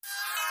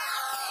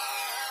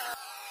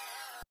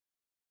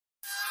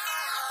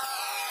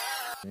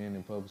being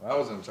in public. I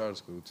was in charter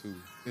school too.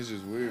 It's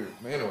just weird.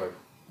 But anyway,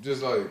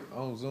 just like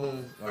on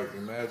Zoom, like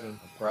imagine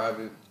a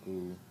private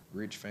school,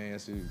 rich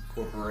fancy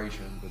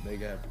corporation, but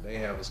they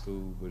have a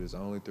school, but it's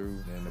only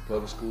through. And the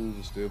public schools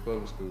are still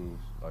public schools.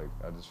 Like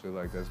I just feel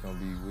like that's gonna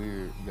be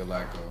weird. You get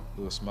like a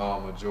little small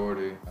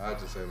majority. I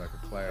just say like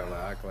a cloud,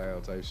 like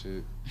iCloud type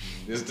shit.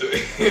 This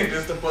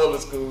the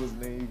public schools,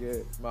 and then you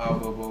get small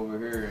up over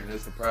here, and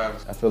it's the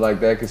private. I feel like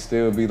that could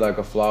still be like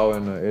a flaw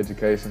in the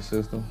education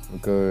system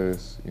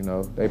because you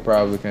know they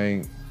probably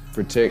can't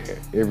protect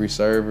every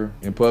server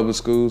in public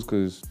schools,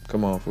 cause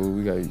come on, fool,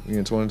 we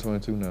in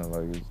 2022 now.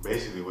 Like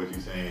basically, what you're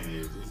saying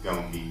is it's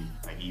gonna be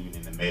like even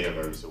in the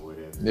metaverse or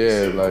whatever.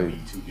 Yeah, like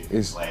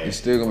it's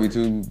still gonna be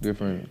two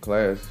different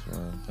classes.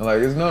 And like,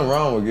 there's nothing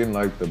wrong with getting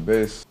like the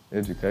best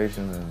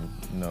education and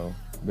you know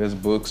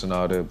best books and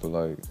all that, but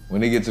like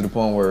when they get to the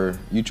point where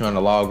you trying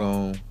to log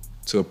on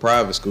to a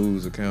private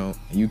school's account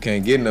and you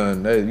can't get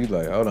none, that you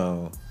like, hold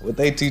on, what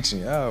they teaching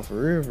y'all for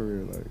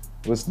real, like.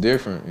 What's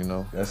different, you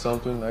know? That's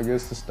something, I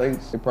guess, the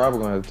states, they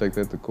probably gonna have to take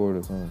that to court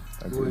or something.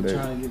 Like we're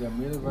trying to get a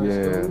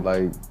metaverse school?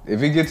 Like,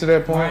 if it get to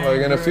that point,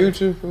 like, in the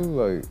future,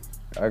 like,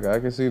 I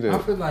can see that. I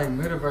feel like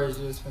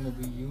metaverse just finna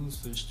be used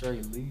for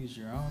straight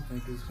leisure. I don't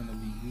think it's finna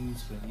be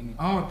used for anything.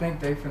 I don't think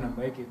they finna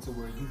make it to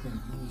where you can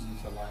use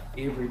it for, like,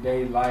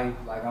 everyday life.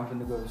 Like, I'm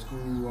finna go to school,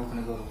 I'm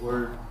finna go to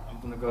work, I'm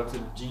finna go to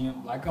the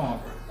gym. Like, come on,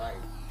 bro. Like,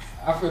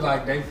 I feel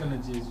like they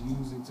finna just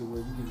use it to where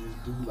you can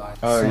just do, like,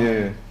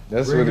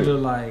 that's regular, what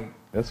it, like,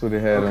 that's what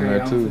it had on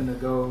there, too. I'm finna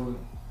go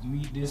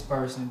meet this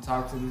person,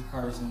 talk to this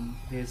person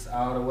that's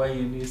all the way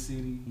in this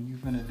city, and you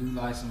finna do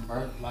like some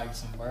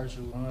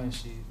virtual fun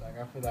shit. Like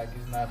I feel like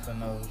it's not for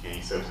no. Can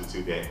you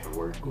substitute that for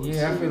work?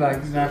 Yeah, I feel like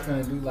you're not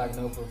finna do like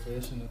no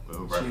professional.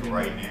 But shit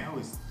right now,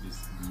 it's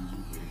music,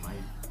 but it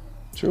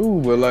might.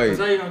 True, but like. Cause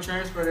how you gonna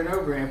transfer that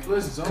over? And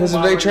plus, it's because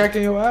if they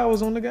tracking your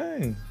hours on the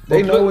game,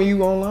 they know when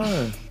you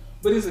online.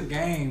 But it's a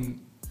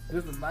game.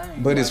 It's a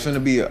thing. But it's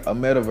finna be a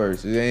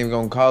metaverse. It ain't even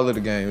gonna call it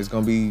a game. It's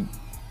gonna be.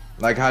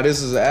 Like how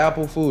this is an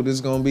Apple food, this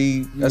is gonna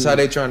be. That's how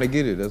they trying to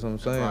get it. That's what I'm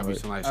saying. Probably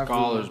some like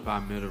scholars by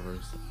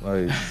metaverse.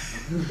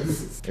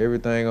 Like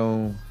everything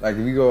on. Like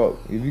if you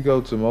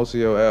go to most of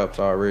your apps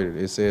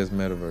already, it says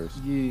metaverse.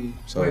 Yeah.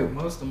 So wait,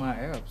 most of my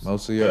apps.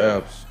 Most of your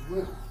apps.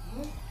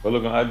 Go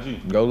look on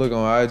IG. Go look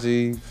on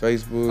IG,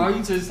 Facebook. Oh,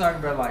 you just talking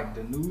about like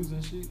the news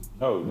and shit?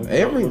 No,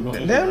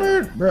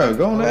 bro.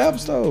 Go on the App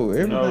Store.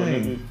 Everything. No,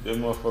 that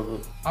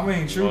motherfucker. I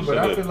mean, true, but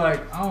I feel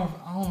like I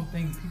don't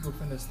think people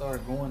finna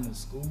start going to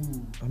school.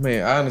 I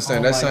mean, I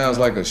understand that sounds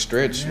like a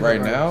stretch right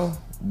now,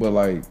 but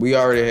like we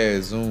already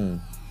had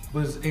Zoom.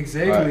 But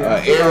exactly,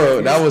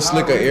 that was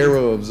slick an era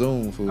of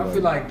Zoom for. I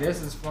feel like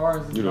that's as far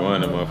as it's you the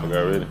one that motherfucker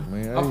already.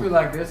 Man, I feel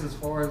like that's as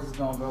far as it's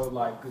gonna go.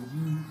 Like, cause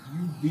you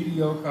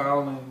video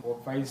calling or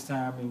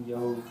FaceTiming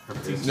your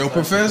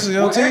professor,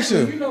 your teacher.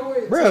 Actually, you know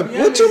what? Bro,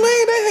 what you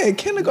mean they had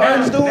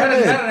kindergartens doing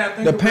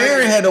that? The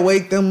parent had to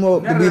wake them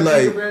up to be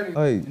like,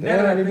 now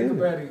that I think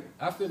about it,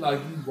 I feel like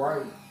you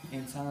right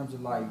in terms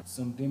of like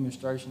some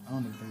demonstration. I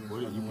don't even think.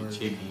 What if you can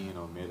check in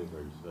on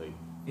metaverse, like?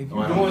 If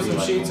you're doing some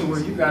shit to where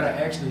you gotta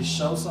actually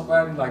show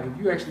somebody, like if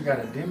you actually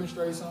gotta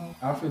demonstrate something,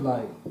 I feel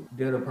like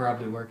that'll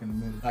probably work in the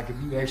middle. Like if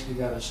you actually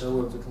gotta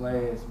show up to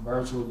class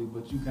virtually,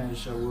 but you can't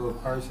show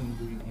up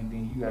personally, and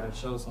then you gotta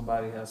show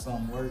somebody how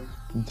something works.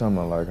 You talking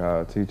about like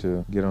how a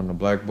teacher get on the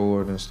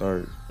blackboard and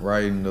start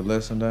writing the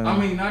lesson down? I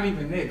mean, not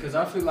even that, cause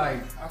I feel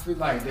like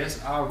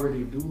that's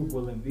already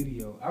doable in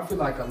video. I feel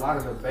like a lot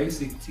of the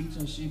basic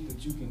teaching shit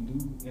that you can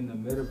do in the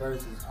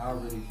metaverse is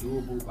already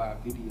doable by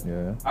video.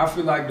 Yeah. I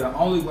feel like the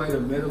only way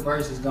the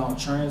metaverse is gonna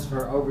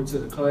transfer over to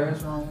the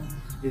classroom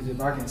is if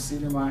I can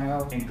sit in my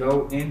house and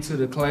go into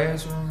the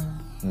classroom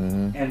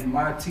and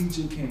my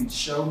teacher can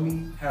show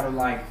me how to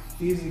like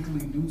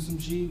physically do some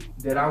shit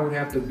that I would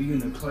have to be in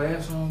the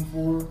classroom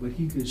for, but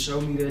he could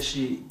show me that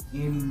shit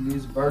in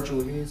this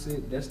virtual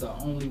headset. That's the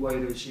only way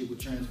that shit would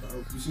transfer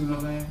over. You see what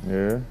I'm saying?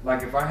 Yeah.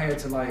 Like if I had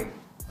to like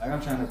I'm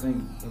trying to think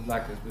of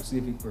like a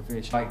specific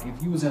profession. Like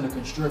if you was in a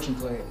construction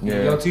class and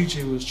your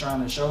teacher was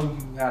trying to show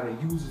you how to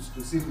use a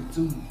specific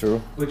tool,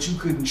 true, but you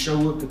couldn't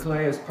show up to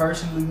class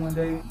personally one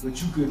day,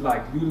 but you could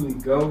like literally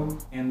go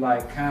and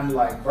like kind of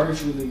like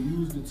virtually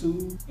use the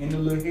tool in the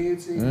little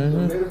headset, the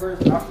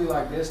metaverse. I feel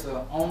like that's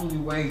the only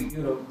way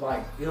it'll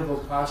like ever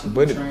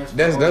possibly transfer.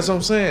 That's what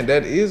I'm saying.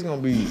 That is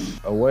gonna be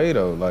a way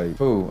though. Like,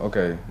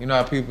 okay, you know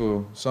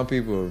how some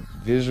people are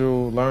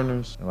visual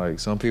learners, and like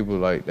some people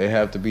like they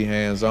have to be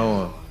hands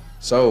on.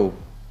 So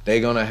they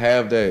gonna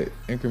have that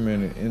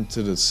incremented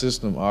into the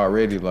system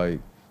already. Like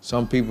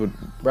some people,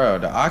 bro,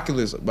 the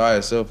Oculus by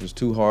itself is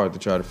too hard to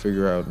try to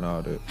figure out and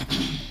all that,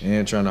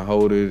 and trying to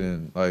hold it,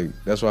 and like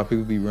that's why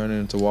people be running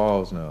into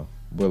walls now.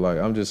 But like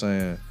I'm just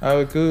saying how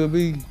it could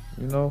be.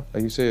 You know,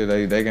 like you said,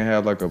 they can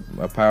have like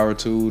a power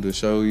tool to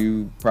show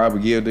you,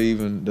 probably give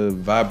even the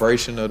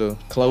vibration of the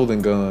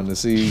clothing gun to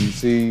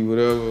see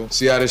whatever,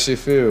 see how this shit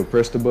feel.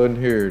 Press the button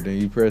here, then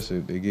you press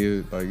it. They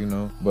give it like, you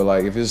know. But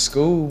like if it's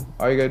school,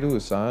 all you gotta do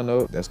is sign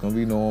up. That's gonna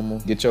be normal.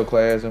 Get your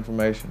class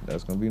information.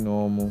 That's gonna be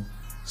normal.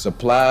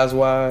 supplies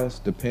wise,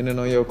 depending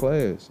on your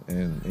class,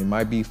 and it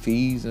might be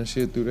fees and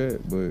shit through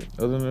that. But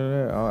other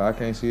than that, I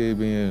can't see it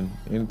being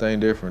anything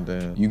different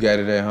than you got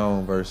it at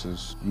home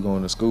versus you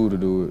going to school to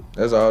do it.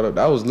 That's all.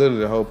 That was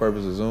literally the whole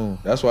purpose of Zoom.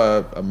 That's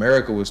why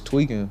America was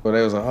tweaking. But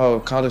they was like, oh,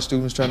 college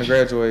students trying to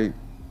graduate,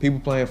 people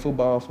playing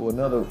football for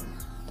another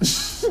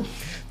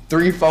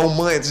 3-4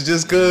 months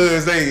just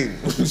cause they.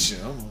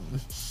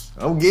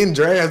 I'm getting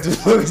drafted.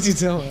 What you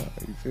telling me?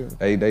 You feel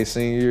me? They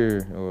senior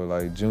year or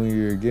like junior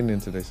year, getting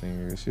into their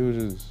senior year. She was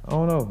just, I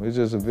don't know. It's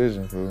just a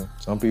vision, fool.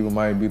 Some people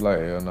might be like,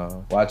 hell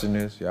no. Watching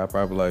this, y'all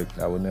probably like,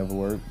 that would never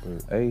work.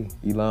 But hey,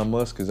 Elon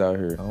Musk is out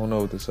here. I don't know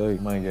what to say. He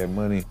might get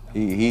money.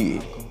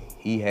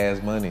 He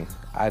has money.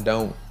 I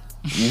don't.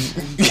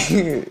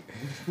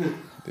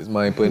 This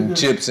man putting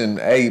chips in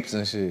apes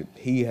and shit.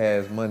 He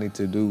has money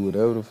to do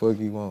whatever the fuck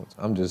he wants.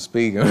 I'm just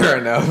speaking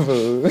right now,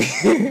 fool.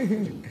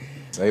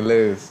 Say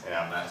less.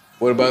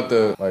 What about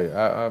the, like,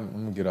 I'm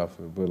gonna get off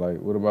of it, but like,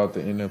 what about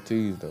the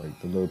NFTs though?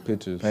 Like the little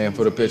pictures, paying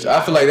for the picture.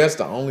 I feel like that's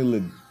the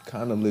only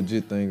kind of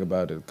legit thing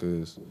about it,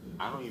 cause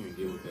I don't even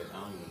get what that, I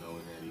don't even know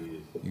what that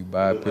is. You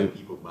buy like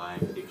people buying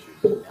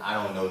pictures. I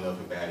don't know enough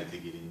about it to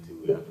get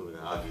into it. I feel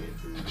like I'll get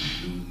into it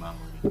and lose my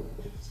money.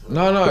 So,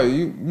 no,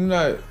 you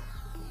not.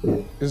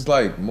 It's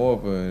like more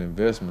of an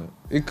investment.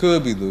 It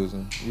could be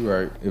losing. You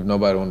right. If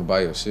nobody want to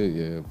buy your shit,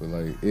 yeah. But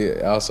like,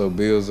 it also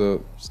builds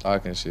up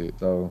stock and shit.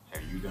 So.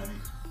 Have you done it?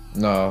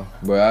 No,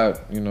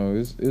 but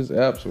it's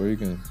apps where you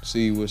can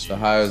see what's the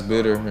highest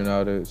bidder and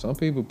all that. Some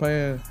people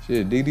paying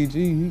shit.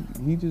 DDG,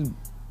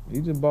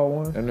 he just bought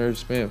one and they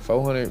spent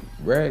 400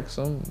 racks,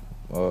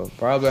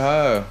 probably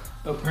higher.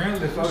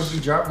 Apparently, folks be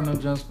dropping them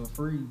just for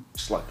free.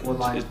 It's like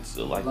it's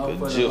like low a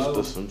for the gift low.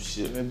 or some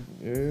shit.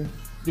 Yeah.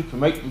 You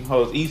can make them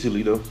hoes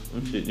easily though.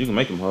 Some shit, you can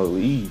make them hoes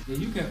easy. Yeah,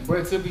 you can.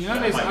 But to be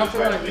honest, I I might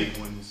feel try to like make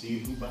one to see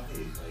who buy it.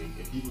 Like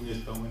if people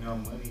just throwing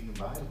out money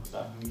to buy it,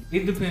 stop me.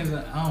 it depends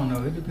on. I don't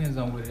know. It depends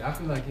on what it. I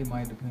feel like it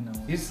might depend on.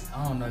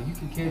 I don't know. You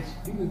could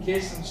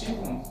catch some cheap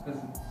ones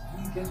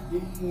because you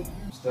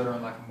can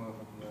stuttering like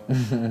a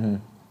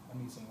motherfucker. I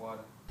need some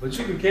water. But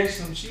you could catch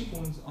some cheap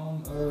ones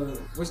on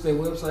what's their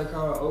website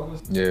called?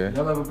 Opus. Yeah.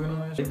 Y'all ever been on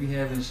that? They be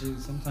having shit.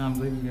 Sometimes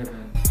they be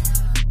having